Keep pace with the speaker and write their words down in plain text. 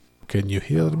Can you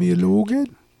hear me,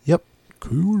 Logan? Yep.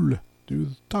 Cool.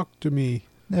 Talk to me.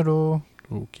 Hello.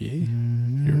 Okay.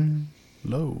 You're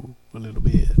low a little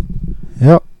bit.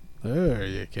 Yep. There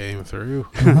you came through.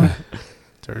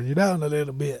 Turn you down a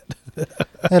little bit.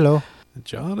 Hello.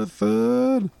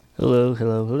 Jonathan.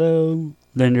 Hello.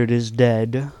 Leonard is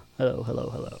dead.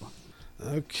 Hello.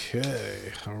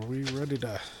 Okay. Are we ready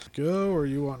to go, or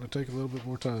you want to take a little bit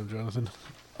more time, Jonathan?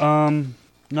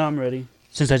 No, I'm ready.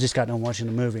 Since I just got done watching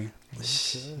the movie.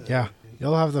 Yeah.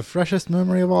 You'll have the freshest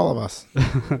memory of all of us.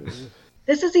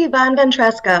 This is Yvonne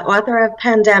Ventresca, author of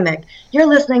Pandemic. You're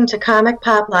listening to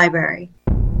ComicPop Library.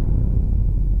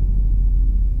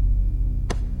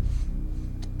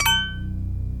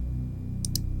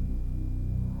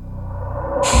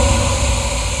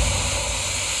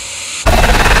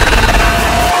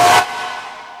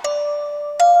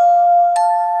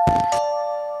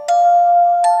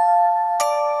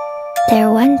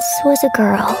 There once was a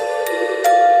girl.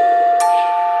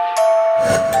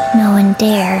 No one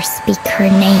dare speak her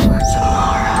name.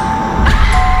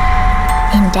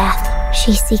 In death,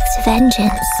 she seeks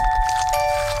vengeance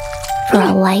for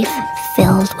a life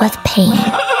filled with pain.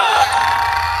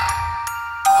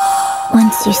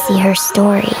 Once you see her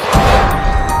story,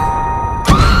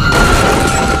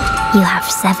 you have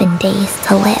 7 days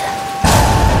to live.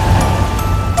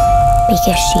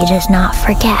 Because she does not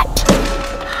forget.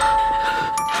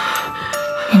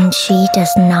 And she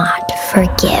does not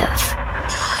forgive.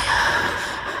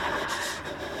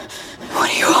 What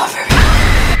do you offer me?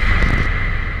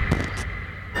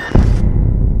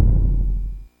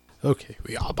 Okay,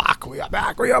 we are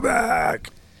back.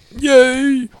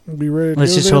 Yay! Be ready to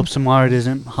Let's go just then? hope Samara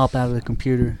doesn't hop out of the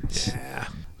computer. Yeah.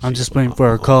 I'm just waiting for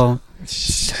her call.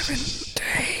 7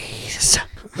 days.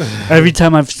 Every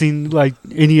time I've seen like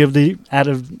any of these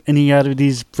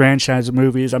franchise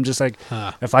movies, I'm just like,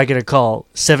 if I get a call,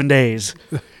 7 days,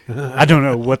 I don't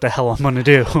know what the hell I'm gonna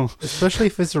do. Especially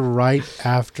if it's right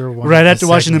after one. Right of the after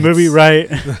watching the segments. movie, right?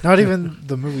 Not even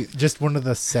the movie, just one of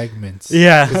the segments. 'Cause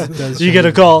Yeah. it does You get a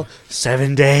change. call,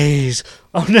 7 days.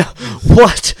 Oh no!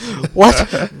 What?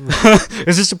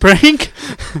 Is this a prank?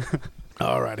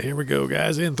 All right, here we go,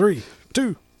 guys. In 3,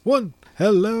 2, 1.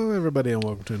 Hello, everybody, and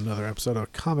welcome to another episode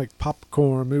of Comic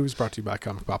Popcorn Movies, brought to you by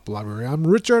Comic Pop Library. I'm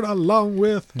Richard, along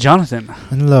with Jonathan.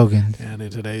 And Logan. And in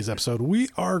today's episode, we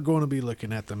are going to be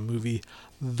looking at the movie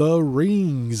The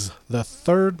Rings, the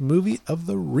third movie of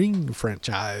the Ring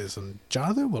franchise. And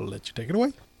Jonathan, we'll let you take it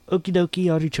away. Okie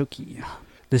dokie artichoke.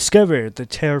 Discover the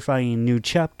terrifying new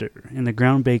chapter in the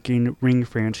groundbreaking Ring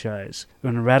franchise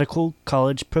when a radical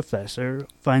college professor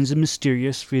finds a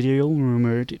mysterious video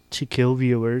rumored to kill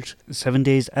viewers. 7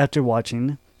 days after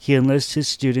watching, he enlists his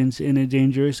students in a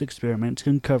dangerous experiment to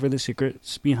uncover the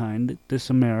secrets behind the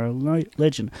Samara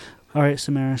legend. Alright,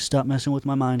 Samara, stop messing with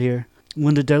my mind here.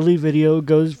 When the deadly video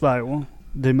goes viral,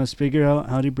 they must figure out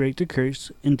how to break the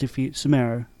curse and defeat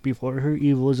Samara before her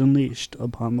evil is unleashed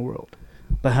upon the world.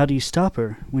 But how do you stop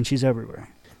her when she's everywhere?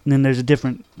 And then there's a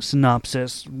different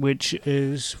synopsis, which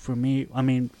is, for me,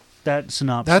 that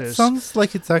synopsis... That sounds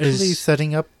like it's actually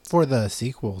setting up for the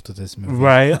sequel to this movie.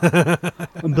 Right.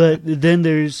 But then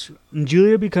there's...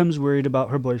 Julia becomes worried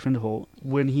about her boyfriend Holt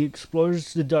when he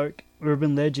explores the dark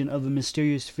urban legend of a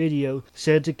mysterious video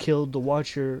said to kill the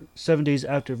watcher 7 days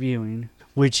after viewing,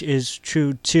 which is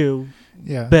true too.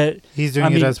 Yeah. But he's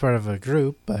doing it as part of a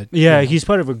group, but... Yeah, he's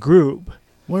part of a group.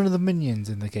 One of the minions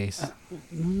in the case.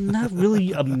 Not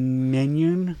really a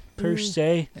minion per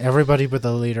se. Everybody but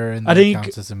the leader and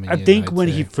counts as a minion. I think when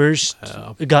he first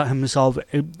got himself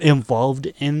involved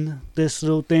in this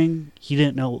little thing, he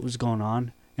didn't know what was going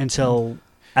on until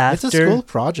after. It's a school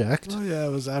project. Oh yeah,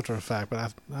 it was after the fact,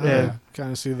 but I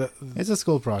kind of see that. It's a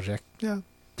school project. Yeah,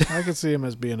 I can see him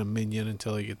as being a minion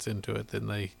until he gets into it. Then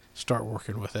they start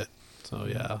working with it. So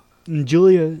yeah. And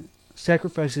Julia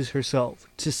sacrifices herself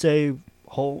to save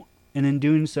Holt, and in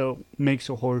doing so makes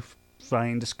a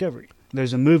horrifying discovery.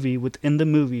 There's a movie within the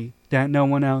movie that no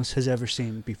one else has ever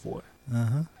seen before.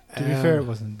 To be fair, it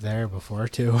wasn't there before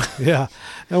too. Yeah,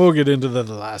 and we'll get into the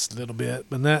last little bit.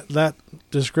 But that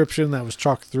description that was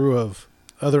chalked through of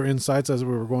other insights as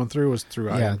we were going through was through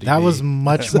IMDb. That was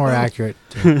much more accurate.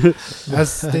 As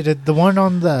stated, the one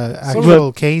on the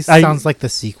actual case sounds like the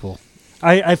sequel.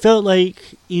 I felt like,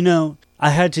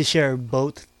 I had to share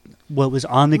both what was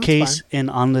on the case and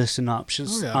on the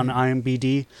synopsis on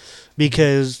IMDb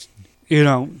because,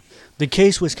 the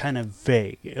case was kind of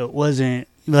vague. It wasn't,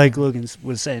 like Logan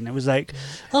was saying, it was like,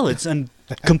 it's a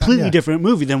completely different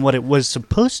movie than what it was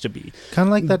supposed to be. Kind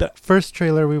of like that first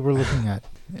trailer we were looking at.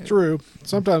 True.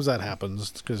 Sometimes that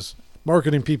happens because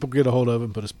marketing people get a hold of it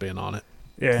and put a spin on it.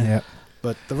 Yeah.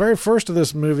 But the very first of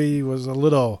this movie was a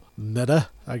little meta,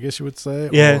 I guess you would say.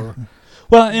 Yeah. Or,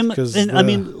 Well, and I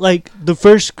mean, like, the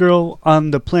first girl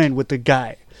on the plane with the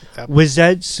guy, was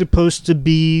that supposed to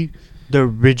be the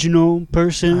original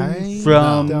person I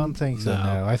from... don't think so, No.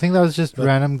 no. I think that was just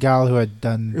random gal who had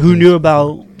done... Who this knew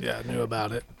about... Yeah, I knew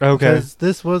about it. Okay. Because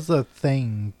this was a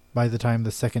thing by the time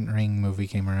the second Ring movie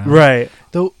came around. Right.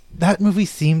 Though that movie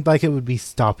seemed like it would be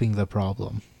stopping the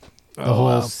problem. The whole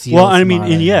wow. seal Well, I mean,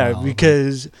 smiling and yeah, and all of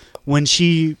because when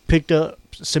she picked up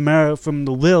Samara from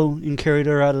the well and carried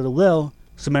her out of the well,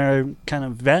 Samara kind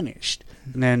of vanished.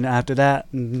 And then after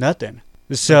that, nothing.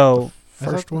 So...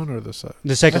 First one or the second?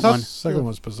 The second one. Second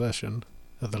was possession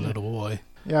of the little boy.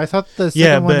 Yeah, I thought the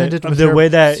second one but ended with the her way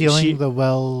that sealing she- the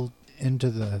well into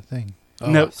the thing.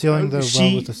 No, Sealing the she-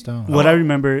 well with the stone. What I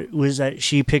remember was that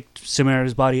she picked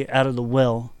Samara's body out of the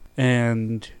well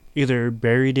and either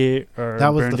buried it or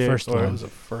That was burned the it, first or That one. was the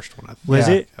first one. I think. Was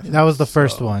Yeah, it? That was the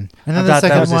first So- one. And I then the thought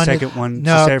second that was the one... second one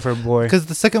no, to save her boy. Because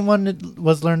the second one it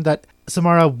was learned that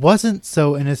Samara wasn't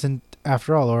so innocent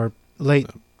after all, or late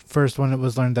first one it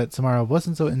was learned that Samara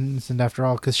wasn't so innocent after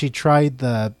all because she tried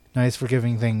the nice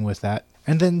forgiving thing with that,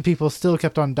 and then people still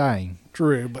kept on dying.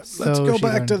 True, but So let's go she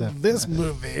back learned to that- this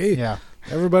movie. Yeah,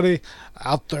 Everybody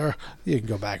out there, you can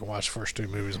go back and watch the first two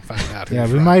movies and find out. yeah,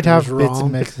 who's we right, might have who's bits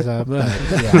wrong. mixed up. But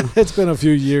But, yeah. it's been a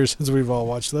few years since we've all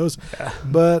watched those.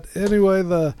 But anyway,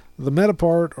 the meta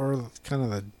part, or kind of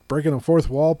the breaking the fourth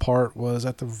wall part, was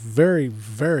at the very,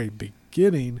 very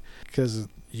beginning, because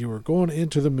you were going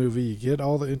into the movie, you get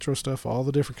all the intro stuff, all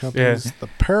the different companies, the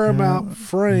Paramount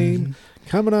frame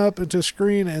coming up into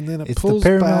screen, and then it It's the pulls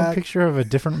Paramount back. picture of a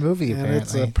different movie, And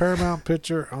it's apparently. a Paramount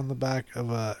picture on the back of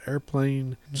a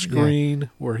airplane screen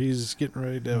where he's getting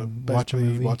ready to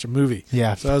basically watch a movie.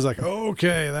 Yeah. So I was like,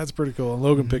 okay, that's pretty cool. And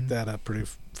Logan picked that up pretty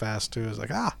fast too. I was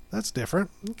like, that's different.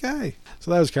 Okay.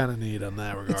 So that was kind of neat on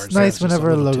that regard. It's So nice just a whenever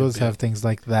little logos tidbit. have things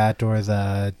like that, or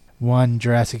the one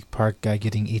Jurassic Park guy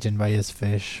getting eaten by his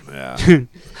fish. Yeah.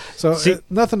 So See-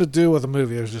 nothing to do with the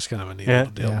movie. It was just kind of a neat little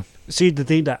deal. Yeah. See, the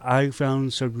thing that I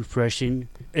found so refreshing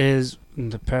is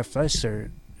the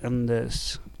professor in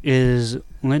this is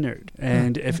Leonard.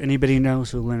 And if anybody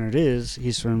knows who Leonard is,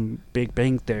 he's from Big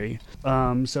Bang Theory.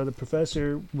 So the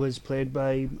professor was played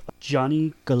by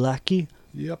Johnny Galecki.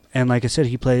 Yep. And like I said,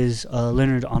 he plays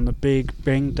Leonard on the Big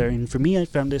Bang Theory. And for me, I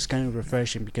found this kind of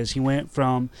refreshing because he went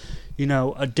from,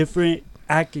 a different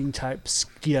acting type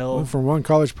skill. Went from one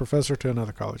college professor to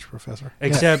another college professor.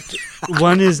 Except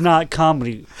one is not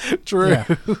comedy. True.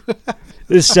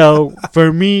 Yeah. So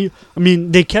for me, I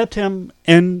mean, they kept him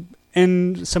in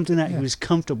something that he was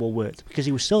comfortable with because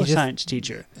he was still He a just- science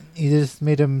teacher. He just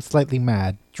made him slightly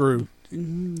mad. True. He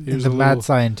was The a mad little-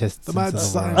 scientist. the mad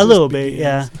scientist A little bit,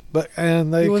 begins. yeah.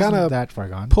 And they He kind wasn't of that far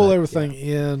gone. pull but, everything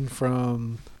in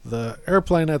from the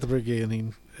airplane at the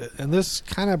beginning. And this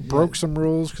kind of broke some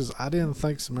rules because I didn't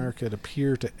think Samara could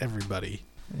appear to everybody.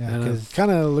 Yeah, And it 'cause-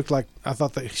 kind of looked like, I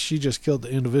thought that she just killed the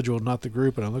individual, not the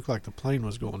group, and it looked like the plane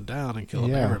was going down and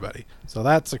killing Yeah. everybody. So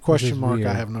that's a question mark weird.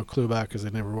 I have no clue about because they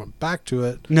never went back to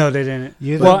it. No, they didn't.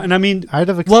 You'd Well, like- and I mean, I'd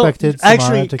have well, expected actually,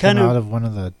 Samara to come kind of- out of one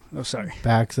of the oh, sorry.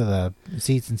 backs of the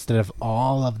seats instead of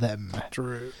all of them.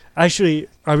 True. Actually,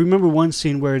 I remember one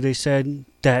scene where they said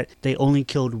that they only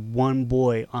killed one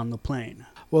boy on the plane.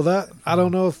 Well, that I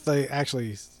don't know if they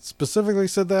actually specifically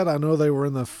said that. I know they were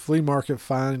in the flea market,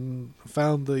 found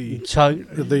the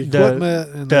equipment,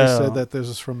 and they said that this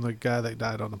is from the guy that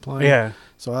died on the plane. Yeah.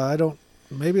 So I don't.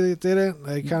 Maybe they didn't.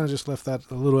 They kind of just left that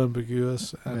a little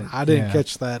ambiguous, and Right, I didn't yeah.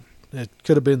 catch that. It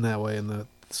could have been that way in the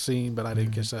scene, but I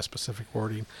didn't catch that specific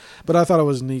wording. But I thought it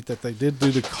was neat that they did do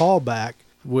the callback.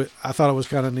 I thought it was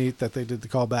kind of neat that they did the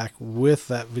callback with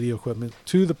that video equipment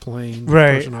to the plane, the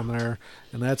Right. person on there,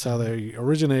 and that's how they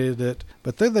originated it.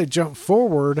 But then they jump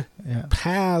forward Yeah.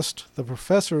 past the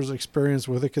professor's experience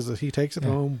with it because he takes it Yeah.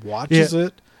 home, watches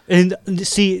it. And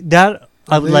see, that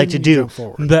I would and like to then you do. jump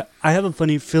forward. But I have a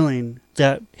funny feeling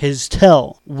that his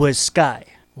tell was Sky.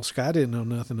 Well, Sky didn't know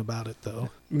nothing about it though,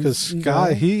 because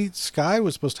Sky? Sky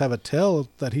was supposed to have a tell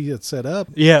that he had set up.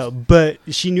 Yeah, but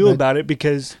she knew But- about it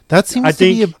because, That seems I to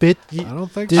be a think- bit I don't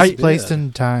think displaced she did.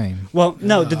 in time. well,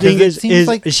 no, the 'Cause thing it is seems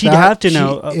like she'd that have to she-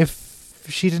 know. if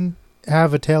she didn't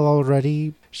have a tail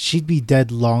already, she'd be dead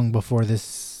long before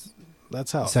this.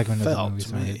 That's how segment it of the felt movie to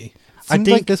started. me. I Seemed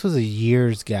think- like this was a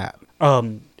year's gap.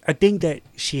 I think that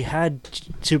she had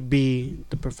to be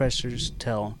the professor's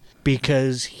tell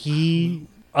because he,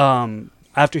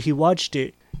 after he watched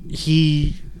it,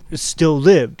 he still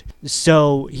lived.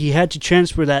 So he had to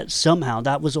transfer that somehow.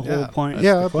 That was the whole Yeah. point. That's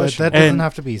Yeah, the but question. that doesn't And-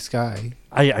 have to be Sky.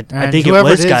 I And think it whoever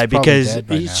was it is Guy probably because dead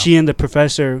by now. she and the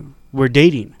professor were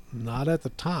dating. Not at the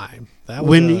time. That was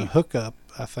When a he- hookup,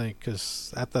 I think,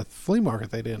 because at the flea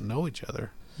market they didn't know each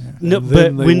other. No, And but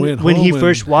then they went when he home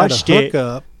first and had a watched it,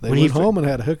 hookup. They when he went fir- home and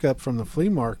had a hookup from the flea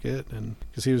market, and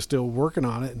because he was still working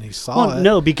on it, and he saw well, it.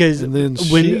 no, because And then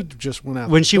when she just went out.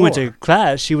 when the she went door. to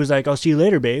class, she was like, "I'll see you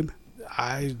later, babe."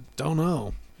 I don't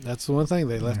know. That's the one thing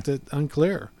they left it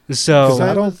unclear. So Because I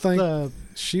that don't was think the-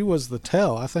 she was the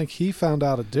tell. I think he found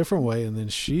out a different way, and then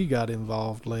she got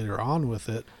involved later on with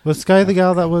it. Was Sky the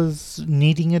gal that was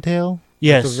needing a tail?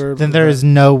 yes, At the very- Then there is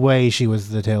no way she was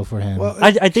the tail for him. Well,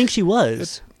 I think she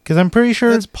was. Because I'm pretty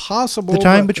sure it's possible. the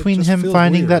time but it between just him feels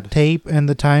finding weird. that tape and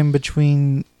the time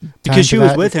between Because she time to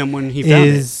was that with him when he found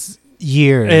it. is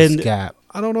years And- gap.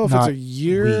 I don't know if it's not a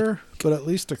year, but at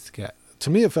least Gap. to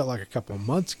me it felt like a couple of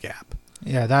months gap.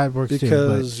 Yeah, that works too.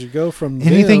 Because you go from But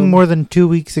anything them- more than 2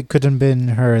 weeks, it couldn't have been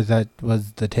her that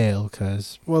was the tail.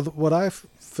 Because Well, what I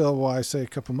feel why I say a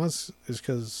couple of months is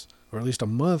because, or at least a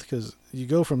month, because you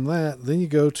go from that, then you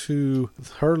go to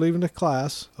her leaving the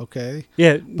class, okay,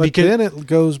 Yeah, but because then it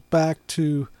goes back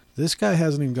to this guy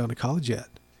hasn't even gone to college yet.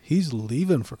 He's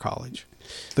leaving for college.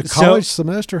 The So- college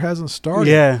semester hasn't started.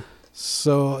 yeah,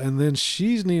 So, and then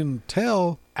she's needing to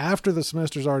tell after the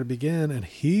semester's already began, and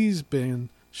he's been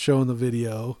showing the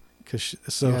video.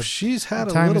 Yeah, She's had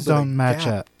a times little bit don't of match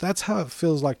gap. up. That's how it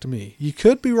feels like to me. You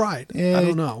could be right. I Yeah,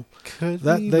 don't know. could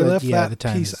That- be, they but left yeah, that the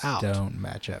times piece out. don't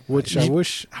match up. Which right? I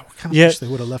wish Yeah. they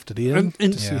would have left it in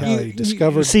And to see Yeah. how he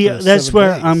discovered. See, the that's 7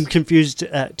 where days. I'm confused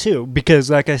at too, because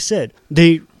like I said,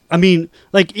 I mean,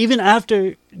 like even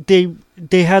after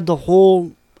they had the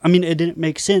whole, I mean, it didn't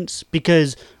make sense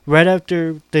because right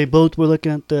after they both were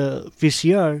looking at the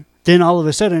VCR, then all of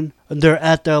a sudden they're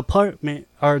at the apartment,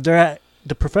 or they're at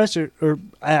the professor, or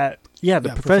at the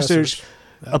professor's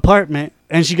Yeah. apartment,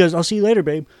 and she goes, "I'll see you later,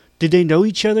 babe." Did they know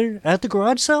each other at the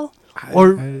garage sale?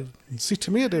 Or See,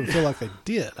 to me, it didn't feel like they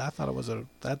did. I thought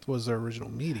that was their original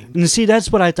meeting. and see,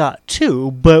 that's what I thought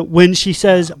too. But when she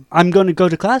says, "I'm going to go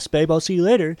to class, babe. I'll see you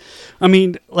later," I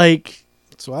mean, like,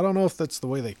 So I don't know if that's the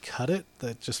way they cut it.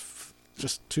 That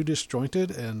just too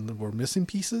disjointed and we're missing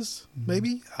pieces.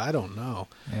 Maybe I don't know.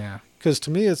 yeah. Because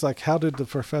to me, it's like, how did the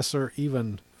professor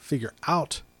even figure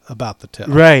out about the tell?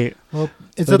 right? Well,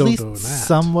 it's They at don't least do that.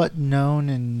 somewhat known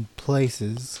in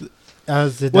places,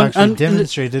 as it Well, actually and-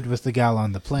 demonstrated with the gal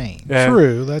on the plane. Yeah.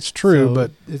 True, that's true. So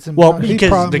but it's Well, important. He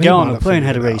because the he gal on might the have plane figured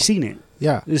had it already out. seen it,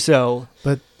 yeah, so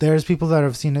but there's people that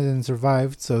have seen it and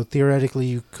survived, so theoretically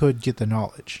you could get the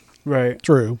knowledge. right.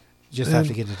 true. You just have to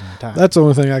And get it in time. That's the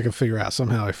only thing I could figure out.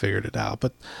 Somehow I figured it out.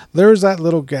 But there's that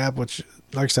little gap, which,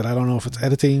 like I said, I don't know if it's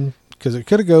editing, because it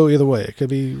could go either way. It could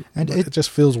be, And but it just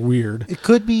feels weird. It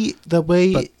could be the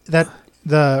way But- that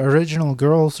the original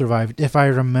girl survived, if I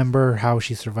remember how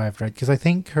she survived, right? Because I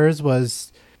think hers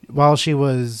was while she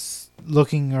was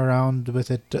looking around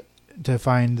with it to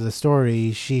find the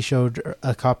story, she showed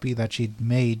a copy that she'd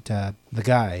made to the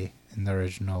guy in the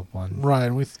original one. Right,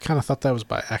 and we kind of thought that was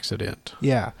by accident.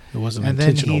 Yeah. It wasn't And then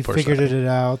intentional he per figured se. it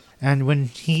out. And when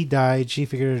he died, she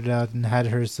figured it out and had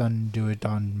her son do it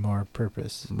on more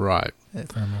purpose. Right.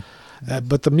 From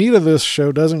But the meat of this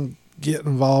show doesn't get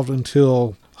involved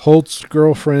until Holt's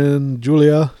girlfriend,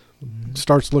 Julia,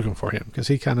 starts looking for him, because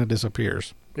he kind of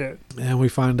disappears. Yeah. And we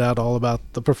find out all about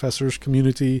the professor's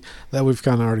community that we've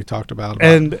kind of already talked about.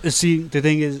 And see, the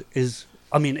thing is,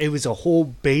 I mean, it was a whole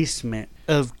basement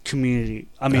of community.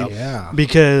 I mean, yeah.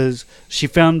 because she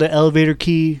found the elevator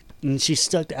key and she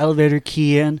stuck the elevator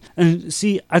key in. And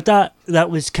see, I thought that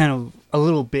was kind of a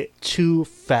little bit too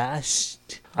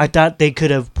fast. I thought they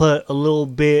could have put a little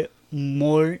bit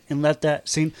more and let that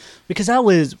scene, because that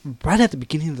was right at the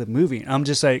beginning of the movie. I'm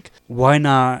just like, why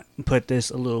not put this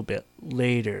a little bit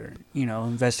later? You know,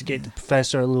 investigate the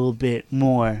professor a little bit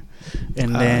more,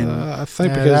 and then I think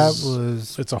Yeah, because that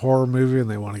was it's a horror movie and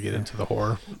they want to get into the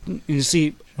horror. you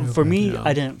see, for me, Yeah.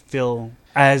 I didn't feel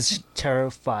as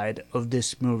terrified of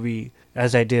this movie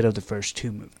as I did of the first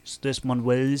two movies. This one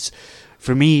was,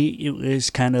 for me, it was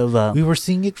kind of we were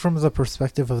seeing it from the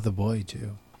perspective of the boy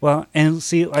too. well, and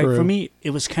see, like True. for me, it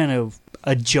was kind of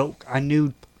a joke. I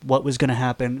knew what was going to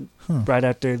happen right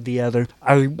after the other.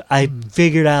 I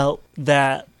figured out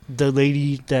that the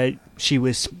lady that she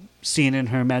was seeing in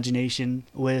her imagination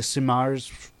was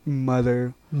Samar's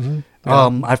mother. Mm-hmm.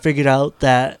 I figured out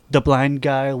that the blind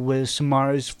guy was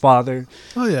Samar's father.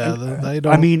 Oh yeah, they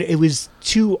don't. I mean, it was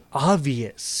too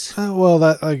obvious. Well,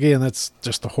 that again, that's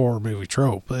just a horror movie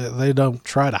trope. They don't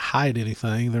try to hide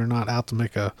anything. They're not out to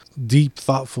make a deep,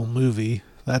 thoughtful movie.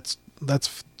 That's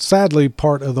sadly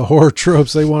part of the horror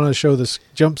tropes. They want to show this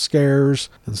jump scares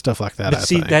and stuff like that. But I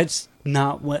see, think. that's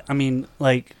not what I mean.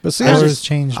 Like, But see, Ours I has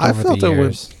changed over felt the it went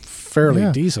years. fairly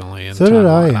Yeah. decently. In So did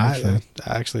I, timeline. actually.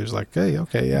 I actually was like, hey,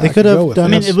 okay, yeah. They I could can go have with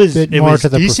done this. it was- a bit it more was to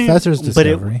the decent, professor's but it-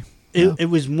 discovery. It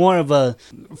was more of a,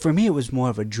 for me, it was more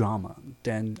of a drama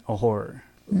than a horror.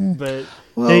 Mm. But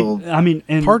Well, they, I mean,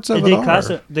 and parts of they it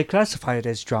are. they classify it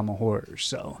as drama horror.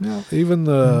 So Yeah, even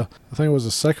the I think it was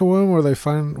the second one where they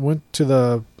went to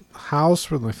the house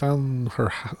where they found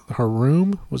her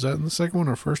room. Was that in the second one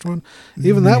or first one?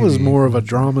 Even that was Maybe. more of a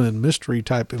drama and mystery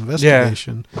type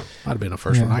investigation. Might have been the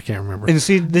first one. Yeah. I can't remember. and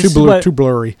see, this Too, is what too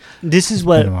blurry. this is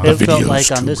what Been a while. it The felt video's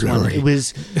like on too this one. blurry.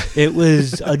 It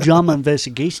was a drama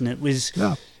investigation. It was,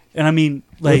 Yeah, and I mean,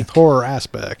 like, with horror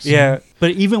aspects. yeah,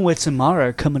 but even with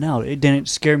Samara coming out, it didn't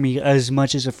scare me as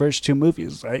much as the first two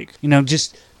movies. Like,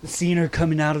 just seeing her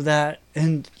coming out of that,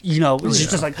 and it's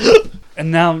just like,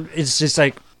 and now it's just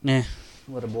like,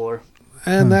 what a bore.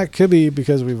 And that could be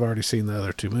because we've already seen the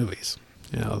other two movies.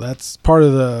 That's part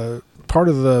of the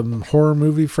horror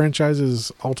movie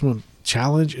franchise's ultimate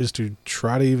challenge is to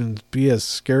try to even be as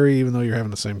scary, even though you're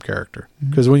having the same character.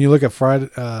 Because when you look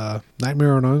at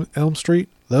Nightmare on Elm Street,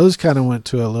 those kind of went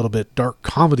to a little bit dark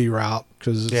comedy route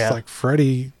because it's like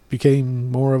Freddy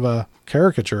became more of a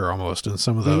caricature almost in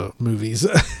some of the movies.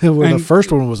 When the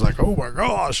first one was like, oh my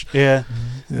gosh. Yeah.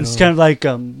 It's kind of like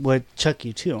with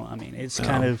Chucky too. I mean,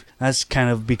 that's kind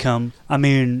of become. I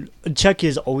mean, Chucky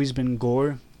has always been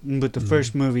gore, but the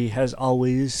first movie has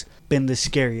always been the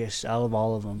scariest out of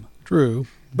all of them. True,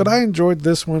 but I enjoyed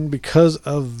this one because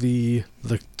of the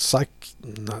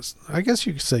I guess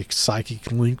you could say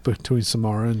psychic link between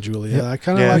Samara and Julia. Yep. I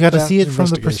kind of Yeah. like You got to that see it from the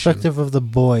investigation. perspective of the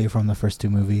boy from the first two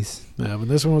movies. Yeah, but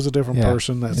this one was a different Yeah.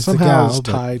 person that It's a somehow gal, is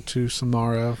but- tied to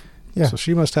Samara. Yeah. So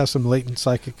she must have some latent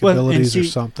psychic Well, and abilities or see-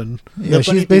 something. Yeah, The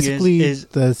funny she's thing basically is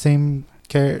the same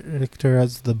character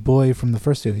as the boy from the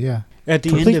first two. Yeah, At the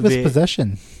complete end of with it,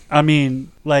 possession. I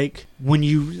mean, like when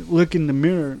you look in the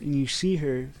mirror and you see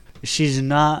her, she's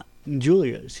not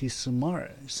Julia, she's Samara.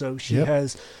 So she Yep.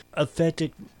 has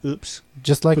affected. Oops.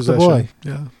 Just like Possession. the boy.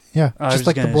 Yeah. Yeah, I was just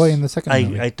like the gonna boy s- in the second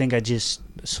movie. I think I just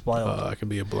spoiled. It could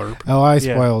be a blurb. Oh, I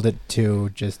Yeah. spoiled it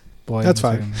too. Just boy. That's in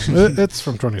the fine. second movie. It's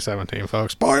from 2017,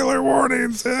 folks. Spoiler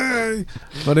warnings. Hey.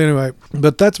 But anyway,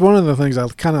 that's one of the things I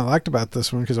kind of liked about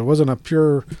this one because it wasn't a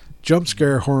pure jump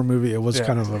scare horror movie. It was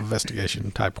kind of an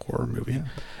investigation type horror movie. Yeah.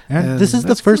 And And this is the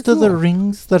that's first kinda of the cool.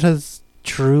 rings that has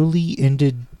truly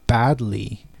ended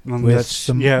badly with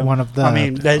one of the. I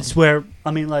mean, that's where.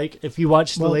 I mean, like if you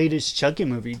watch the Well- latest Chucky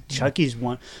movie, Chucky's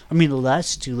one. I mean, the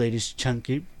last two latest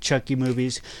Chucky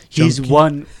movies, he's Chunky.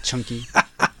 won Chunky.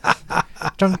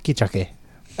 Chunky Chucky.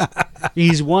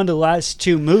 He's won the last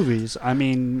two movies. I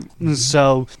mean,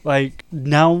 so like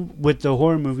now with the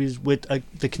horror movies, with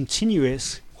the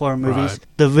continuous horror movies, Right.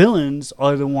 the villains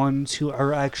are the ones who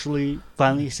are actually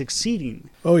finally succeeding.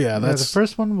 Oh, yeah. Yeah, the That's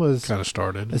first one was kind of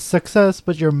started. a success,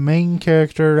 but your main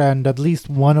character and at least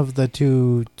one of the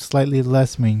two slightly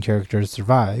less main characters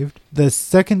survived. The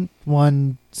second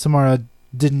one, Samara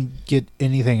didn't get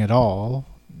anything at all,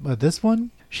 but this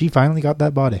one, she finally got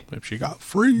that body. If she got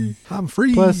free, I'm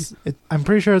free. Plus, I'm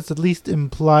pretty sure it's at least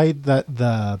implied that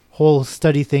the whole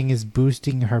study thing is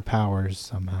boosting her powers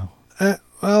somehow.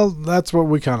 Well, that's what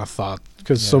we kind of thought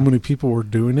because so Yeah. many people were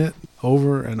doing it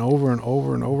over and over and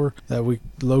over and over that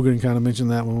Logan kind of mentioned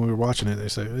that when we were watching it. They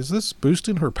say, "Is this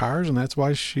boosting her powers, and that's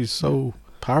why she's so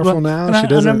powerful Well, now?" and She I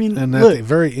doesn't. mean, and look, at the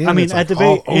very end, I mean, it's at like the very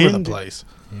all over end- the place.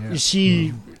 Yeah.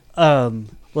 She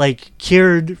like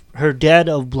cured her dad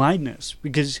of blindness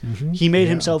because Mhm. he made Yeah.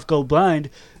 himself go blind.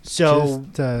 So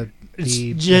just,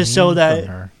 it's just so immune that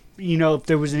from her. if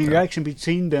there was an interaction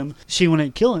between them, she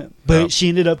wouldn't kill him. But Yep. she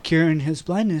ended up curing his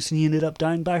blindness, and he ended up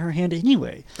dying by her hand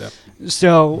anyway. Yep.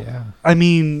 So, Yeah. I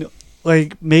mean,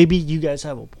 like, maybe you guys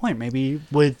have a point. Maybe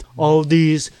with all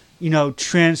these,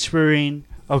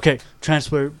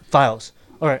 transfer files.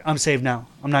 All right, I'm saved now.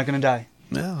 I'm not going to die.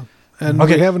 Yeah, and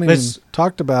Okay, we haven't even let's-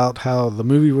 talked about how the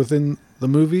movie within the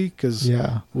movie because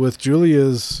Yeah. with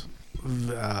Julia's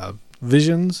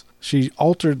visions, she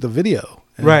altered the video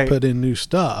and Right. put in new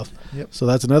stuff. Yep. So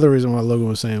that's another reason why Logan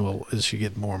was saying, well, is she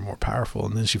getting more and more powerful?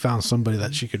 And then she found somebody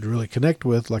that she could really connect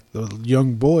with, like the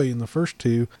young boy in the first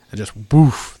two, and just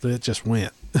woof, it just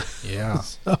went. Yeah.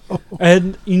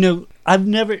 And, I've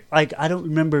never, I don't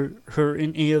remember her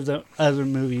in any of the other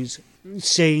movies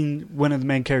saying one of the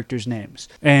main characters' names.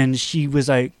 And she was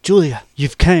like, Julia,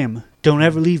 you've came. Don't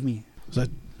ever leave me. Was that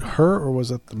her or was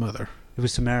that the mother? It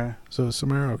was Samara. So it's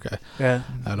Samara, okay. Yeah.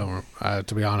 I don't.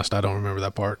 To be honest, I don't remember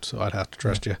that part, so I'd have to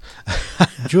trust you.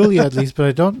 Julia at least, but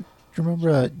I don't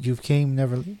remember You Came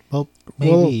Never Leave. Well,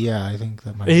 maybe, Well, yeah, I think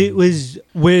that might It was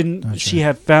when Not she sure.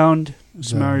 had found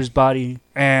Samara's body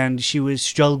and she was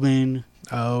struggling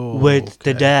with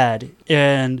the okay. dad,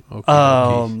 and Okay,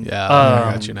 yeah,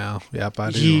 I got you now. Yep,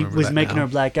 I do. he remember was that making now. her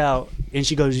black out, and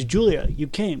she goes, "Julia, you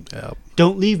came. Yep,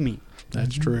 Don't leave me."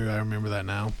 that's true. I remember that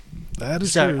now. That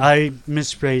is Sorry, true. I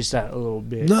misphrased that a little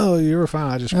bit. No, you were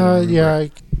fine. I just couldn't remember. Yeah,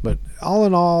 But all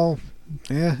in all,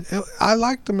 yeah, I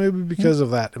liked the movie because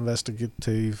of that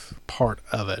investigative part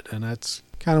of it, and that's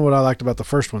kind of what I liked about the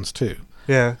first ones too.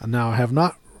 Yeah. Now I have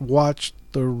not watched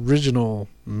the original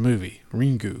movie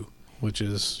Ringu, which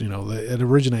is it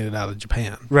originated out of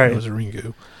Japan. Right. It was a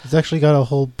Ringu. it's actually got a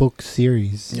whole book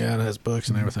series. Yeah, and it has books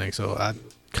and everything. So I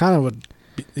kind of would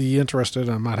be interested.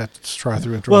 I might have to try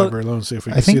through Well, Interlibrary Loan and see if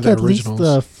we I can see think the at least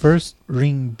originals. the first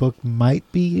Ring book might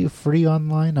be free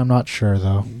online. I'm not sure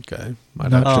though. Okay,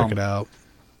 might have to check it out.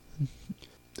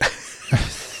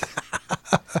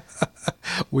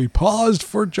 We paused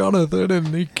for Jonathan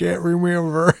and he can't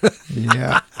remember.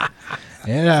 Yeah,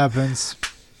 it happens.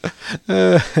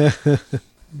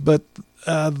 But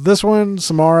this one,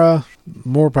 Samara,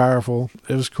 more powerful.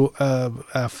 It was cool.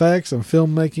 Effects and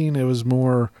filmmaking, it was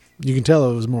more, you can tell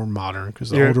it was more modern because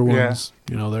the older ones,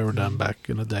 they were done back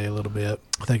in the day a little bit.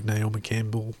 I think Naomi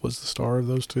Campbell was the star of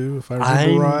those two, if I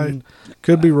remember right.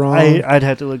 Could be wrong. I'd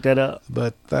have to look that up.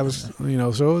 But that was, so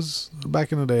it was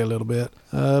back in the day a little bit.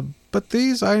 But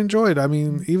these I enjoyed. I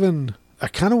mean, even I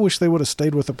kind of wish they would have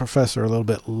stayed with the professor a little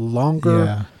bit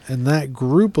longer and that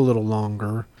group a little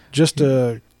longer just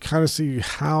to kind of see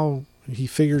how he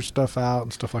figures stuff out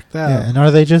and stuff like that. Yeah, and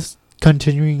are they just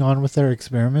continuing on with their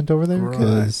experiment over there?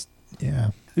 Because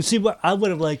And see, what I would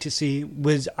have liked to see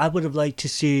was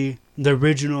the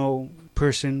original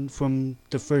person from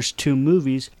the first two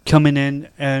movies coming in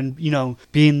and,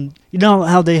 being,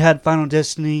 how they had Final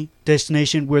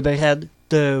Destination where they had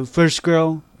the first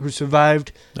girl who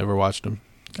survived. Never watched them.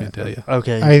 Can't tell you.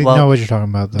 Okay. I know what you're talking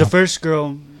about, though. The first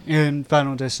girl in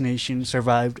Final Destination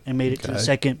survived and made it to the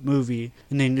second movie,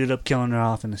 and they ended up killing her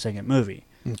off in the second movie.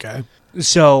 Okay.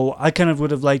 So I kind of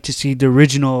would have liked to see the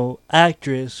original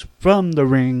actress from The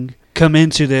Ring come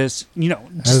into this,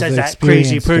 just as that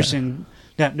crazy person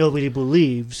that nobody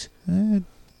believes.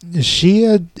 She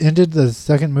had ended the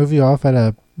second movie off at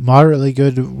a moderately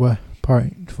good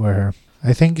point for her.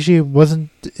 I think she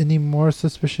wasn't any more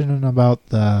suspicion about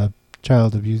the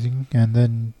child abusing, and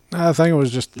then I think it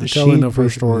was just the telling of her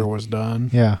story was done.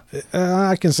 Yeah.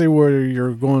 I can see where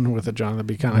you're going with it, John. It'd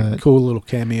be kind of a cool little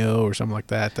cameo or something like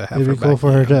that to have. It'd be cool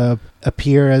for her to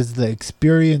appear as the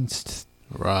experienced.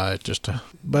 Right,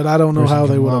 but I don't know how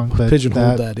they would have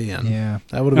pigeonholed that in. Yeah.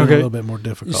 That would have been a little bit more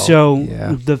difficult. So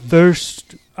the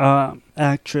first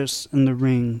actress in The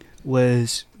Ring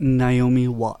was Naomi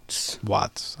Watts.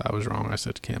 I was wrong. I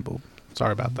said Campbell.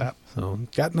 Sorry about that. So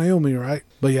got Naomi right.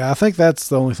 But yeah, I think that's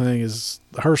the only thing is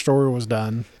her story was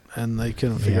done and they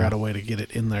couldn't figure out a way to get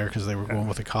it in there because they were going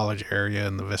with the college area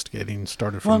and the investigating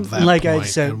started from that like point. I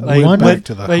said, back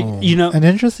to the home. An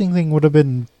interesting thing would have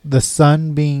been the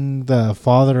son being the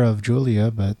father of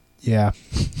Julia, but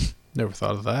never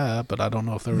thought of that, but I don't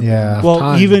know if there would Yeah. be enough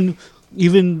time.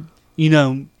 even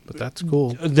but that's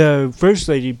cool. The first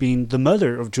lady being the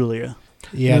mother of Julia.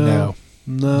 Yeah,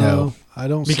 no, I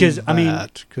don't because see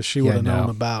that because she would have known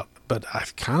about. But I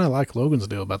kind of like Logan's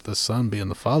deal about the son being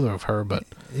the father of her. But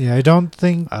I don't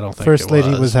think First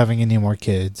Lady was having any more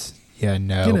kids. Yeah,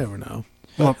 no. You never know.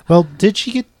 Well, did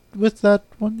she get with that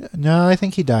one? No, I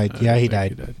think he died. He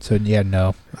died. So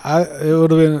no. It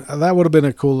would have been that would have been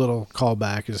a cool little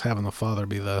callback, is having the father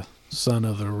be the son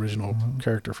of the original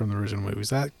character from the original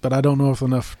movies. But I don't know if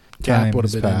enough gap would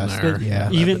have been in there. Yeah.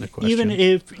 Even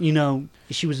if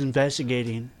she was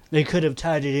investigating, they could have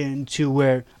tied it into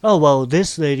where,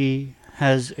 this lady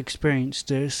has experienced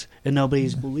this and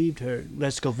nobody's believed her.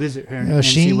 Let's go visit her and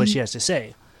see what she has to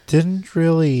say. Didn't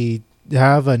really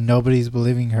have a nobody's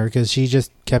believing her because she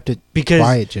just kept it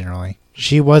quiet generally.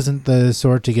 She wasn't the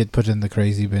sort to get put in the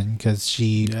crazy bin because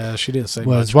she didn't say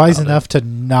was much wise about enough to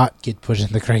not get put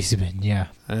in the crazy bin. Yeah.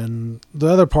 And the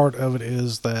other part of it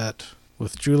is that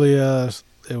with Julia,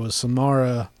 it was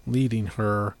Samara leading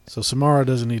her. So Samara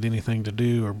doesn't need anything to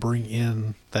do or bring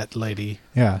in that lady.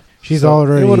 Yeah. She's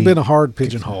already... It would have been a hard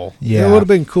pigeonhole. Yeah. It would have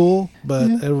been cool, but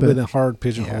it would have been a hard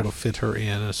pigeonhole to fit her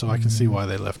in. And so I can see why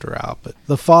they left her out. But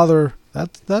the father,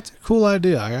 that's a cool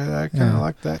idea. I kind of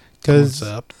like that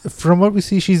concept. From what we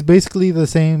see, she's basically the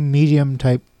same medium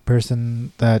type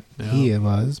person that he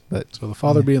was. But so the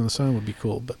father being the son would be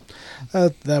cool. But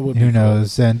that would be Who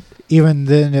knows? And even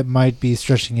then, it might be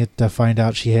stretching it to find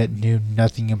out she knew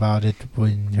nothing about it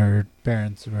when her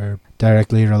parents were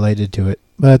directly related to it.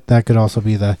 But that could also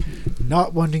be the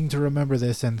not wanting to remember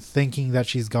this and thinking that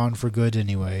she's gone for good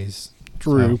anyways.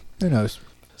 True. So, who knows?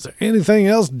 Is there anything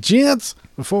else, gents,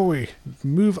 before we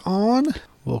move on?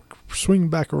 We'll swing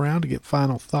back around to get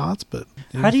final thoughts, but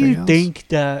How do you anything else? think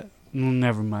that... Well,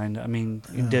 never mind. I mean,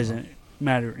 it doesn't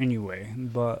matter anyway.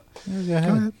 But Go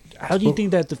ahead. how do you think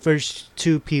that the first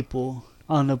two people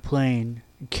on the plane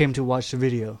came to watch the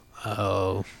video?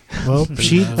 Oh. Well,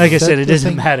 she Like I set said, it the doesn't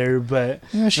thing- matter, but...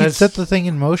 Yeah, she That's- set the thing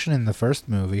in motion in the first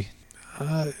movie.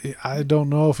 I don't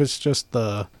know if it's just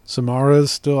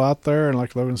Samara's still out there, and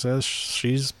like Logan says,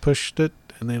 she's pushed it,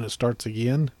 and then it starts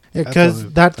again. Yeah, That's because what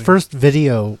I that think. first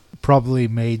video probably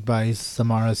made by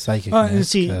Samara's psychic. and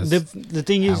see, the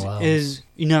thing How is,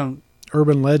 you know,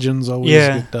 Urban legends always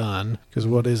Yeah. get done. Because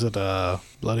what is it?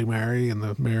 Bloody Mary in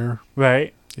the mirror.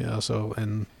 right? Yeah. So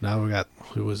and now we got,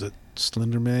 who was it?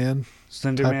 Slender Man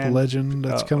Slender type Man. of legend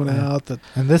that's Oh, coming yeah. out. That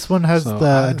And this one has So the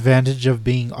I- advantage of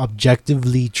being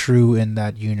objectively true in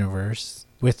that universe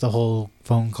with the whole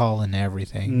phone call and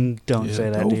everything. Don't yeah, say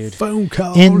that, no dude. phone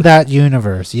call. In that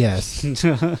universe, yes.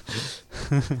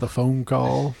 The phone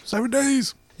call. 7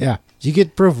 days. Yeah. You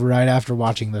get proof right after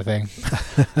watching the thing.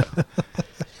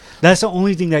 That's the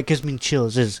only thing that gives me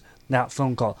chills is that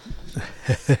phone call.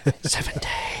 7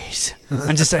 days.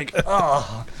 I'm just like,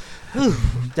 oh, whew.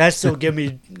 That still give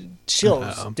me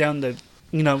chills down the,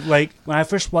 you know, like when I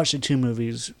first watched the two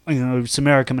movies, you know,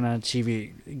 Samara coming on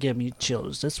TV, it gave me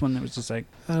chills. This one, it was just like,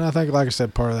 And I think, like I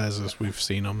said, part of that is we've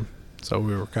seen them, so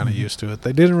we were kind of used to it.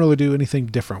 They didn't really do anything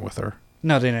different with her.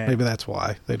 no, they didn't. Maybe that's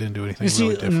why they didn't do anything You see,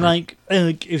 really different. like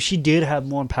if she did have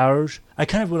more powers, I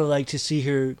kind of would have liked to see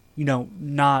her, you know,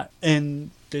 not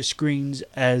in the screens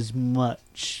as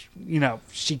much. You know,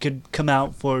 she could come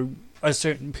out for a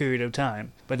certain period of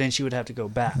time, but then she would have to go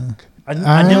back.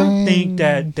 I don't think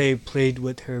that they played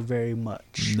with her very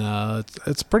much. No,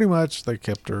 it's pretty much, they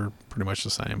kept her pretty much the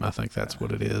same. I think that's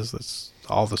what it is. It's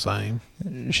all the same.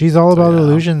 She's all about Yeah.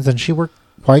 illusions, and she worked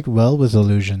quite well with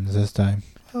illusions this time.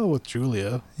 Oh, with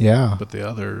Julia, Yeah. but the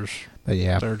others, But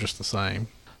yeah. they're just the same.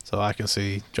 So I can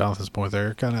see Jonathan's point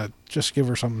there. Kind of just give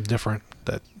her something different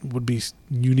that would be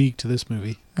unique to this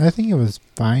movie. I think it was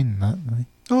fine that way.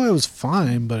 Oh, it was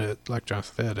fine, but like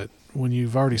Jonathan said, when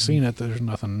you've already seen it, there's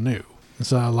nothing new. And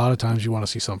so a lot of times you want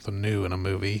to see something new in a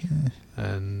movie,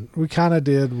 and we kind of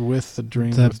did with the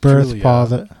dream. The with birth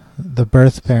Julia. the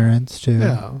birth parents too.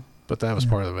 Yeah, but that was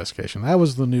part of the investigation. That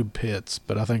was the new pits.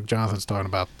 But I think Jonathan's talking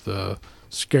about the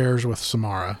scares with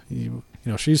Samara. You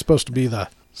know, she's supposed to be the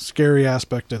scary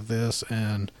aspect of this,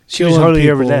 and She was killing hardly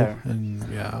ever people, there.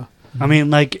 And yeah, I mean,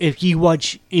 like if you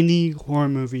watch any horror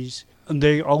movies,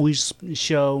 they always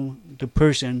show the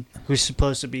person who's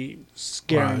supposed to be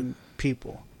scaring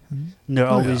people. And they're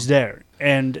Oh, always there.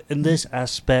 And in this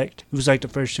aspect, it was like the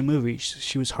first two movies.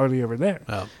 She was hardly ever there.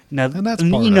 Now, And that's and,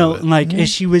 part you know, of it. like if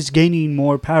she was gaining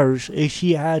more powers, if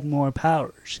she had more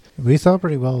powers. We saw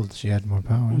pretty well that she had more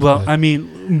powers. Well, but I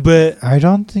mean, but I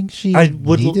don't think she. I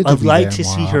would needed have be liked there to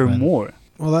see her often. more.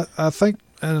 well, I think,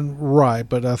 and right,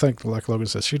 but I think, like Logan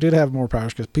says, she did have more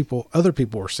powers because other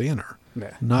people were seeing her,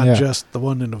 Yeah. not Yeah. just the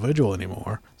one individual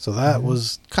anymore. So that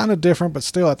was kind of different, but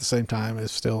still at the same time,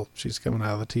 it's still she's coming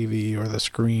out of the TV or the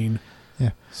screen.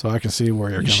 Yeah. So I can see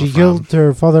where you're coming She from. killed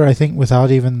her father, I think,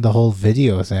 without even the whole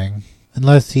video thing,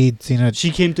 unless he'd seen it. She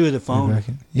came through the phone,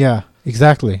 Yeah,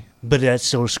 exactly. but that's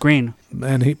still a screen.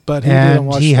 And he didn't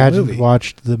watch he the hadn't movie.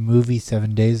 watched the movie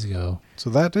 7 days ago. So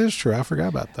that is true. I forgot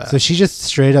about that. So she just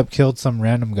straight up killed some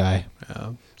random guy.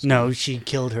 yeah. No, she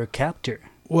killed her captor.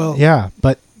 Well, Yeah,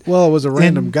 but well, it was a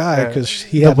random in- guy because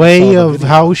he the hadn't way saw the of video.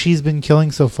 how she's been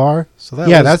killing so far, So that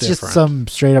yeah, was that's different. just some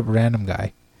straight up random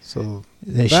guy. So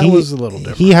That that was a little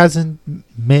different. He hasn't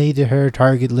made her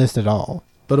target list at all.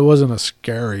 But it wasn't a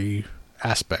scary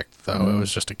aspect, though. It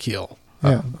was just a kill.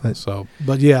 Yeah, but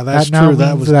But yeah, that's That now true. That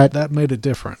means was that- that made it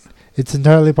different. it's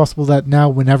entirely possible that now,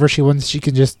 whenever she wants, she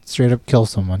can just straight up kill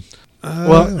someone.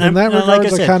 Well, In and- that and like I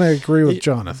regards, I said, kind of agree with it-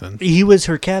 Jonathan. He was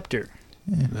her captor.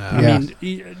 I Yeah. mean,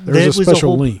 There was a that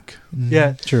special whole, link.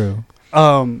 Yeah. True.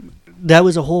 That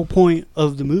was the whole point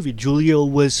of the movie. Julia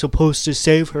was supposed to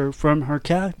save her from her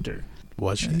captor.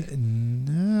 Was she?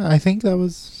 No, I think that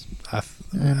was. I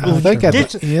I'm think sure. at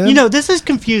This- the end. you know, this is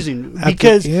confusing at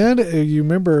because the end, you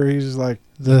remember he's like,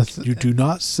 The "You do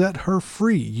not set her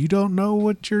free. You don't know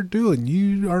what you're doing.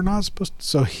 You are not supposed to."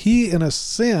 So he, in a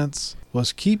sense,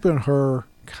 was keeping her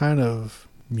kind of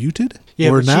muted.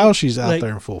 Yeah, Where but she- now she's out like,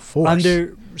 there in full force.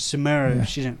 under Samara, Yeah.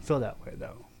 she didn't feel that way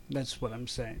though. That's what I'm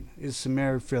saying. Is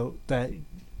Samara felt that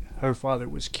her father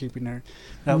was keeping her.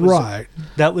 That was right.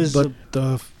 That was But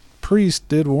the priest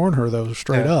did warn her, though,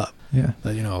 straight Yeah. up. yeah.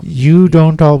 That, you know. You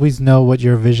don't always know what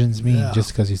your visions mean Yeah. just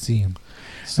because you see them.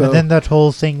 So, And then that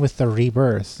whole thing with the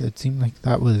rebirth, it seemed like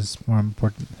that was more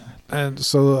important. And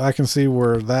so I can see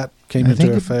where that came I into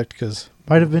think it- effect because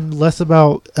Might have been less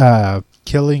about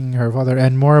killing her father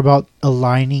and more about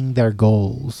aligning their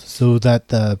goals so that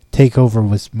the takeover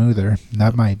was smoother.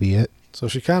 That might be it. so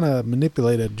she kind of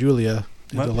manipulated Julia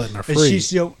into What? letting her Is free. she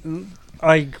still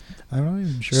like I'm not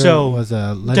even sure So, it was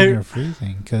a letting there- her free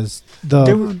thing because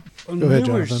there were there were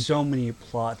Jonathan. so many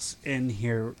plots in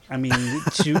here. I mean,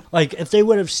 like if they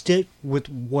would have stick with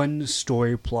one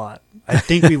story plot, I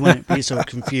think we wouldn't be so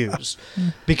confused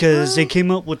because they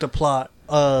came up with the plot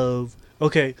of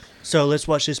okay, so let's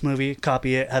watch this movie,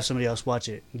 copy it, have somebody else watch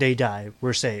it. They die,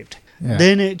 we're saved. Yeah.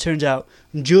 Then it turns out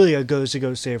Julia goes to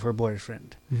go save her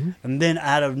boyfriend. Mhm. And then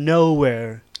out of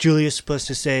nowhere, Julia's supposed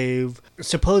to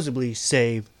supposedly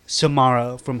save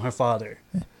Samara from her father.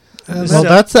 And well, So-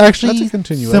 that's actually that's a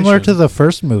continuation. similar to the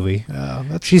first movie.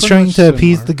 That's She's pretty trying much to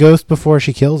appease similar. the ghost before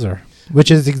she kills her, which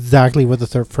is exactly what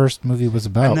the first movie was I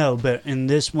about. know, but in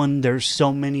this one, there's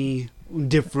so many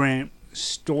different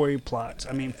story plots.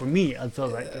 I mean, for me, I feel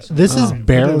like This Oh, is it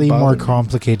barely didn't more bother me.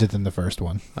 complicated than the first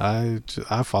one. I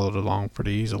followed along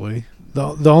pretty easily.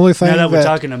 The only thing now that we're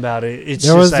talking about it, it's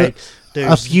There just was like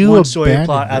there's few one story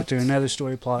plot abandoned after bits. another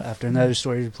story plot after another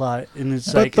story plot, and it's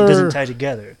But like it doesn't they're- tie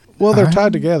together. well, they're I'm-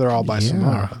 tied together all by yeah.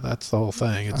 Samara. That's the whole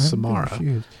thing. It's I'm Samara.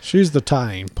 confused. She's the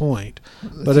tying point.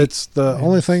 But it's the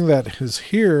only thing that is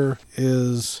here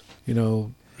is,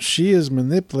 she is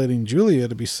manipulating Julia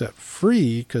to be set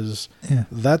free because Yeah.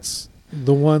 that's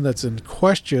the one that's in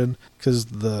question because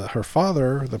her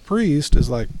father, the priest, is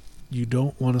like, you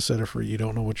don't want to set her free. You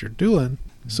don't know what you're doing.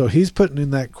 So he's putting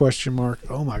in that question mark.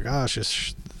 Oh my gosh,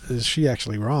 is she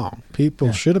actually wrong? People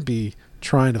Yeah. shouldn't be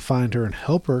trying to find her and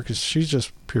help her because she's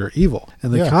just pure evil.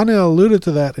 And they Yeah. kind of alluded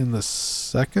to that in the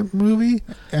second movie.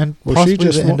 And Well, possibly she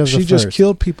just the end of the just first.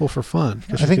 killed people for fun.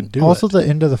 'cause I she could think do also it. the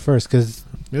end of the first because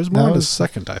It was more that in the was-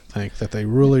 second, I think, that they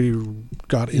really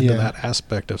got into Yeah. that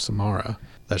aspect of Samara,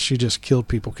 that she just killed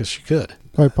people because she could,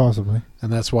 quite possibly.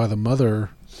 and that's why the mother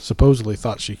supposedly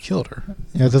thought she killed her.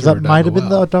 Yeah, Threw her that down might the have been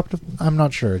the well. adoptive. I'm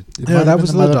not sure. It might Yeah, have that been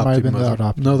was the mother, might have adoptive been the mother.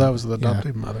 adoptive No, that mother. was the Yeah.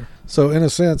 adoptive mother. So in a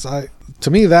sense,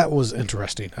 to me that was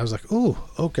interesting. I was like, oh,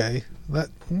 okay,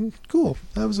 cool.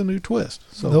 That was a new twist.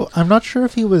 So Though I'm not sure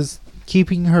if he was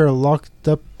keeping her locked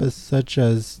up as such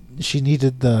as she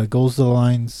needed the goals to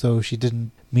align so she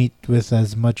didn't meet with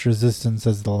as much resistance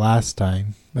as the last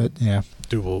time. But yeah.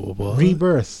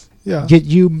 Rebirth. Yeah. Get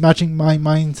you matching my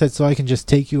mindset so I can just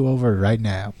take you over right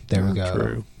now. There we go.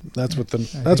 True. That's what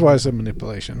that's think- why I said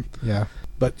manipulation. Yeah.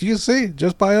 But you can see,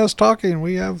 just by us talking,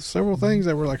 we have several things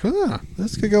that we're like,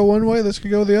 this could go one way, this could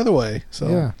go the other way. So,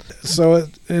 Yeah.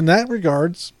 In that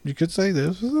regards, you could say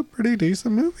this was a pretty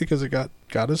decent movie because it got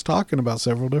us talking about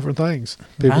several different things.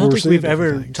 I don't were think seeing we've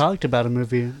different ever things. talked about a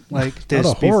movie like this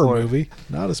Not a horror before. movie,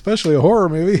 not especially a horror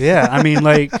movie. Yeah, I mean,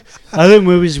 like other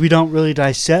movies, we don't really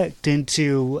dissect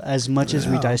into as much as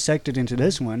we Yeah. dissected into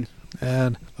this one.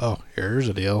 And here's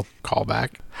a deal.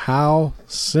 Callback. How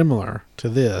similar to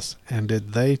this, and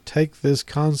did they take this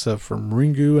concept from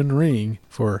Ringu and Ring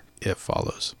for It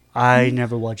Follows? I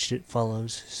never watched It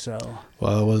Follows, so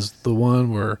Well, it was the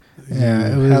one where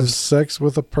Yeah, you it have was- sex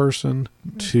with a person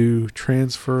to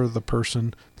transfer the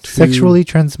person to Sexually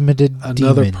transmitted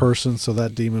another demon. person, so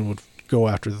that demon would go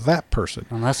after that person.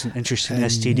 well, that's an interesting And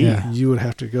STD. yeah. You would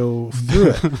have to go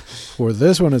through it. For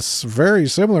this one, it's very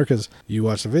similar because you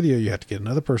watch the video, you have to get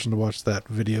another person to watch that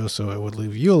video, so it would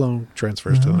leave you alone,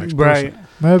 transfers to the next Right. person.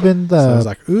 Might have been So I was the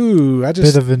like, ooh, I bit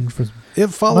just, of info. It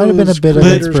Follows. might have been a bit of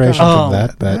creators inspiration kinda from did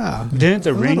that, but- yeah. Didn't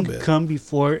the A little ring bit. come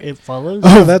before It Follows?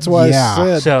 Oh, that's why Yeah. I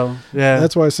said. So, yeah.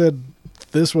 That's why I said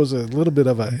this was a little bit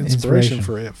of an inspiration Inspiration.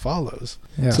 for It Follows.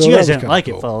 Yeah. So you that guys was didn't kinda like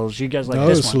cool. It Follows. You guys like No, it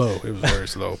this was one. slow. It was very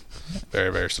slow.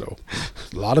 Very, very slow.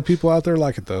 A lot of people out there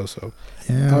like it, though, so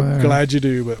Yeah, I'm glad you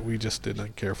do, but we just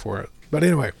didn't care for it. But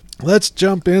anyway, let's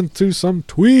jump into some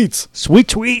tweets. Sweet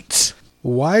tweets.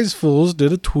 Wise Fools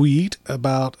did a tweet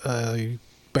about a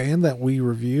band that we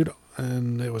reviewed,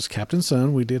 and it was Captain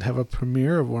Sun. We did have a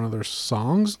premiere of one of their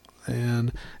songs,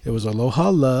 and it was Aloha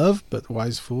Love, but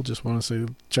Wise Fool just wanted to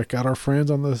say check out our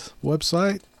friends on the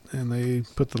website, and they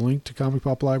put the link to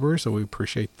ComicPop Library, so we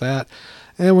appreciate that.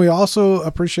 And we also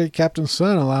appreciate Captain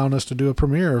Sun allowing us to do a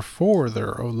premiere for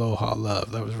their Aloha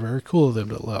Love. That was very cool of them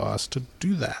to allow us to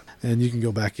do that. And you can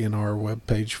go back in our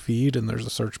webpage feed, and there's a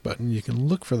search button. You can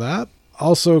look for that.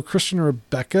 Also, Christian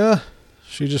Rebecca,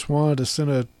 she just wanted to send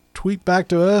a tweet back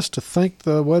to us to thank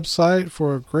the website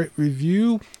for a great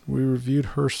review. We reviewed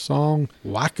her song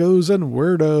Wackos and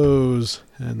Weirdos,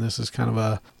 and this is kind of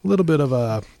a little bit of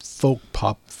a folk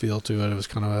pop feel to it. It was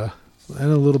kind of a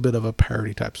little bit of a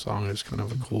parody type song. It was kind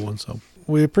of a cool one. So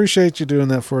we appreciate you doing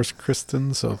that for us,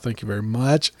 Kristen. So thank you very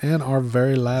much. And our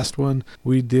very last one,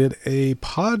 we did a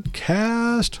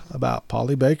podcast about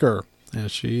Polly Baker. And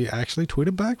she actually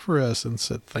tweeted back for us and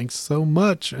said, thanks so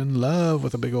much and love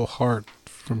with a big old heart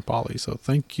from Polly. So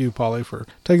thank you, Polly, for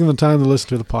taking the time to listen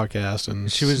to the podcast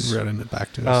and she was reading it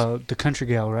back to us. The country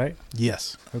gal, right?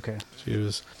 Yes. Okay. She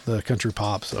was the country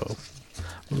pop. So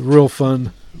it was a real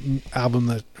fun album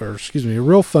a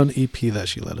real fun EP that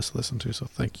she let us listen to. So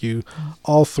thank you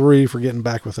all three for getting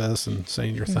back with us and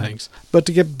saying your thanks. But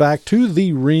to get back to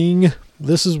The Ring,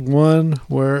 this is one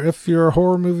where if you're a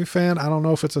horror movie fan, I don't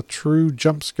know if it's a true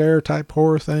jump scare type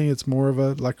horror thing. It's more of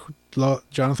a, like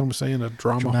Jonathan was saying, a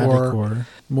drama horror,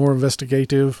 more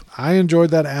investigative. I enjoyed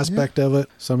that aspect of it.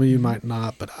 Some of you might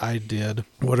not, but I did.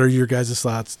 What are your guys'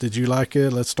 thoughts? Did you like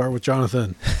it? Let's start with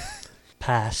Jonathan.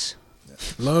 Pass.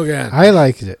 Logan. I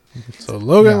liked it. So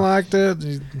Logan liked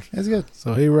it. It's good.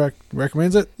 So he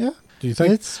recommends it? Yeah. Do you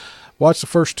think? Watch the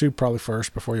first two probably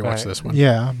first before you watch this one.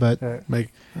 Yeah, but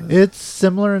it's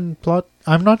similar in plot.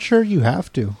 I'm not sure you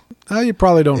have to. You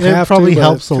probably don't have to. It probably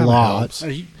helps a lot. Helps.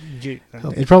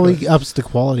 It probably ups the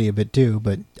quality a bit too,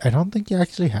 but I don't think you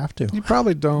actually have to. You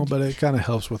probably don't, but it kind of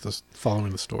helps with us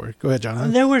following the story. Go ahead,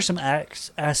 Jonathan. There were some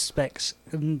aspects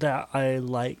that I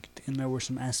liked, and there were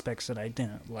some aspects that I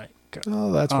didn't like.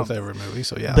 Oh, that's with every movie,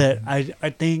 so yeah. But I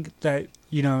think that,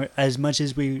 as much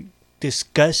as we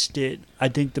discussed it, I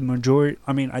think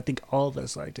I think all of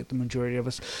us liked it. The majority of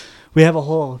us. We have a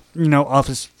whole,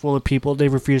 office full of people. They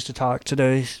refused to talk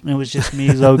today. It was just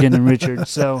me, Logan, and Richard.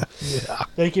 So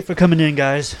thank you for coming in,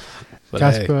 guys.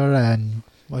 Casper and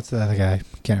what's the other guy?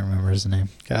 Can't remember his name.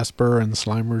 Casper and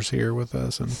Slimer's here with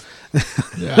us. And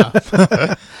yeah.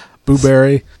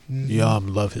 Booberry.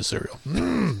 Yum, love his cereal.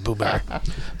 Booberry.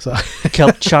 So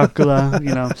Kelp Chocolate,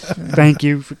 Thank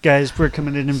you guys for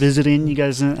coming in and visiting. You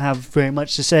guys didn't have very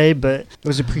much to say, but it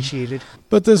was appreciated.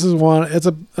 But this is one, it's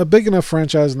a big enough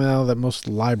franchise now that most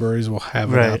libraries will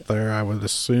have it out there, I would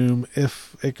assume.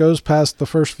 If it goes past the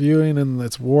first viewing and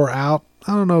it's wore out,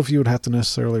 I don't know if you would have to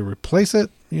necessarily replace it.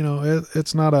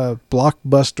 It's not a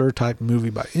blockbuster type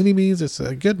movie by any means. It's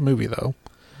a good movie, though.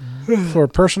 For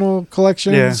personal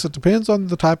collections, it depends on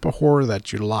the type of horror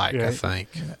that you like, I think.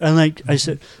 And like I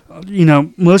said,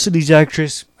 most of these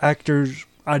actors,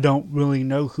 I don't really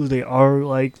know who they are.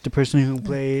 Like the person who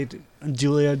played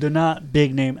Julia, they're not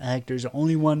big name actors. The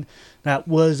only one that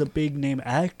was a big name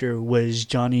actor was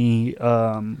Johnny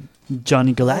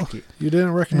Galecki. You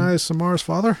didn't recognize Samara's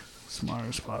father?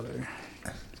 Samara's father.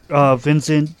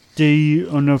 Vincent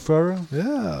D'Onofrio?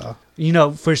 Yeah.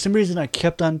 For some reason I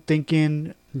kept on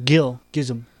thinking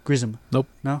Grissom. Nope.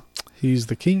 No? He's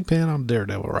the Kingpin on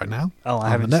Daredevil right now. Oh, I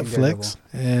haven't on seen Netflix.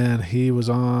 And he was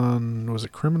on, was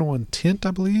it Criminal Intent,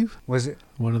 I believe? Was it?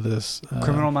 One of this.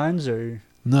 Criminal Minds or?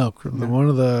 No, one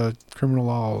of the Criminal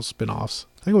Law spinoffs.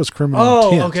 I think it was Criminal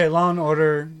Intent. Oh, okay. Law and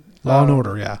Order. Law and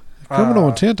Order, yeah. Criminal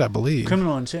Intent, I believe.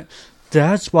 Criminal Intent.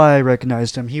 That's why I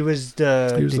recognized him. He was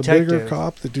the detective. The bigger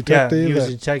cop, the detective. Yeah, he was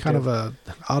a detective. Kind of an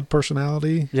odd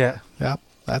personality. Yeah. Yeah,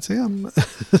 that's him.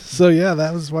 So, yeah,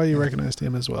 that was why you recognized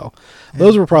him as well.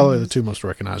 Those were probably the two most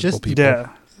recognizable people. Yeah.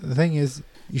 The thing is,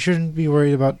 you shouldn't be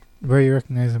worried about where you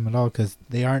recognize them at all, because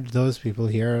they aren't those people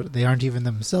here. They aren't even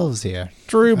themselves here.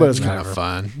 True, but it's kind of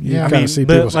fun. You kind of see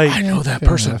but people say, I know that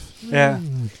person. Yeah.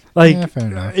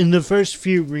 In the first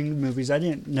few Ring movies, I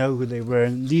didn't know who they were.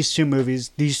 And these two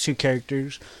movies, these two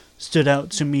characters stood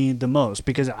out to me the most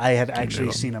because I had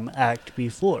actually seen them act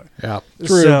before. Yeah,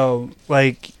 true. So,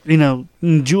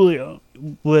 Julia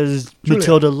was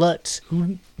Matilda Lutz.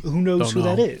 Who knows who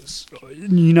that is?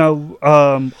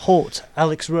 Holt,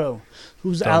 Alex Rowe.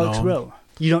 Who's Alex Rowe?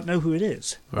 You don't know who it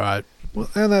is. Right. Well,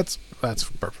 and that's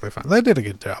perfectly fine. They did a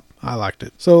good job. I liked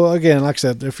it. So again, like I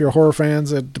said, if you're horror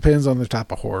fans, it depends on the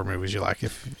type of horror movies you like.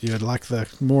 If you like the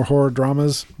more horror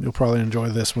dramas, you'll probably enjoy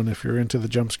this one. If you're into the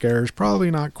jump scares,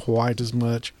 probably not quite as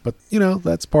much. But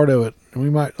that's part of it. And we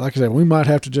might, like I said,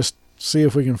 have to just see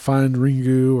if we can find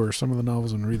Ringu or some of the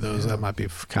novels and read those. That might be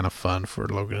kind of fun for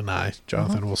Logan and I.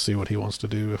 Jonathan will see what he wants to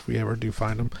do if we ever do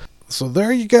find them. So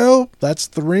there you go. That's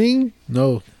The Ring.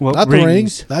 No, not The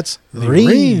Rings. That's The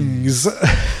Rings.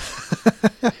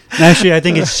 Actually, I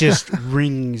think it's just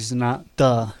Rings, not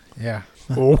the. Yeah.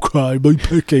 Okay, be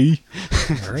picky.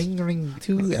 Ring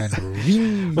 2 and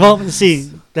Ring. Well, see,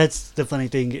 that's the funny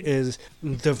thing is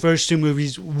the first two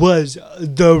movies was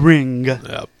The Ring.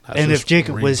 Yep, and if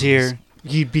Jacob was here,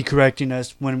 he'd be correcting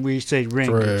us when we say Ring.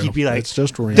 True. He'd be like, it's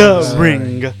just Rings. The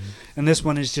Ring. And this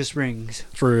one is just Rings.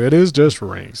 True, it is just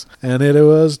Rings. And it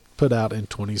was put out in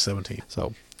 2017.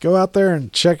 So Go out there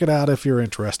and check it out if you're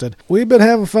interested. We've been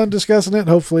having fun discussing it.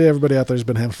 Hopefully everybody out there has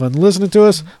been having fun listening to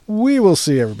us. We will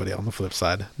see everybody on the flip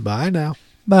side. Bye now.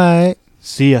 Bye.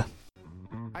 See ya.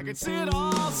 I could see it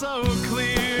all so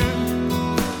clear.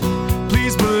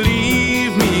 Please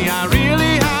believe me, I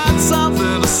really had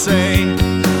something to say.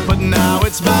 But now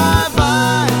it's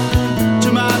bye-bye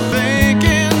to my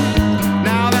thinking.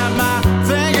 Now that my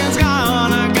thinking's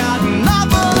gone, I got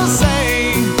nothing to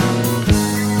say.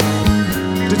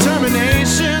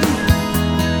 Determination,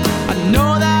 I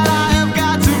know that I have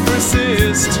got to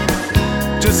persist.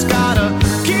 Just gotta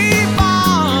keep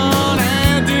on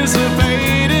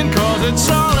anticipating, 'cause it's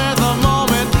only the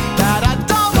moment that I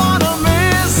don't wanna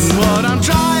miss. And what I'm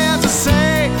trying to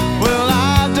say, well,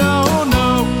 I don't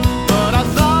know, but I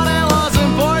thought it was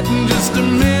important just a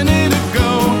minute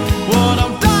ago. What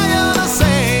I'm dying to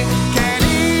say can't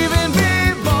even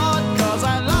be bought, 'cause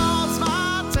I lost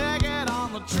my ticket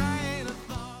on the train of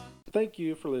thought. Thank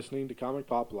you for listening to Comic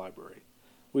Pop Library.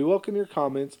 We welcome your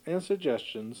comments and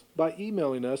suggestions by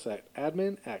emailing us at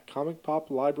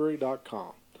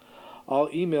admin@comicpoplibrary.com. All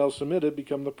emails submitted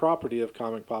become the property of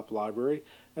Comic Pop Library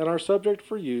and are subject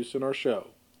for use in our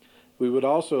show. We would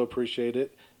also appreciate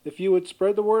it if you would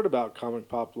spread the word about Comic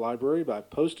Pop Library by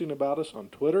posting about us on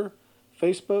Twitter,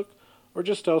 Facebook, or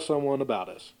just tell someone about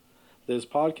us. This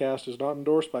podcast is not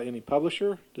endorsed by any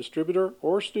publisher, distributor,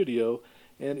 or studio,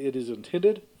 and it is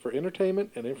intended for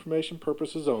entertainment and information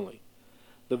purposes only.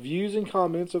 The views and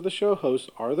comments of the show hosts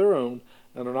are their own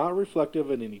and are not reflective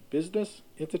of any business,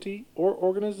 entity, or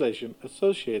organization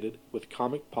associated with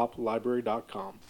ComicPopLibrary.com.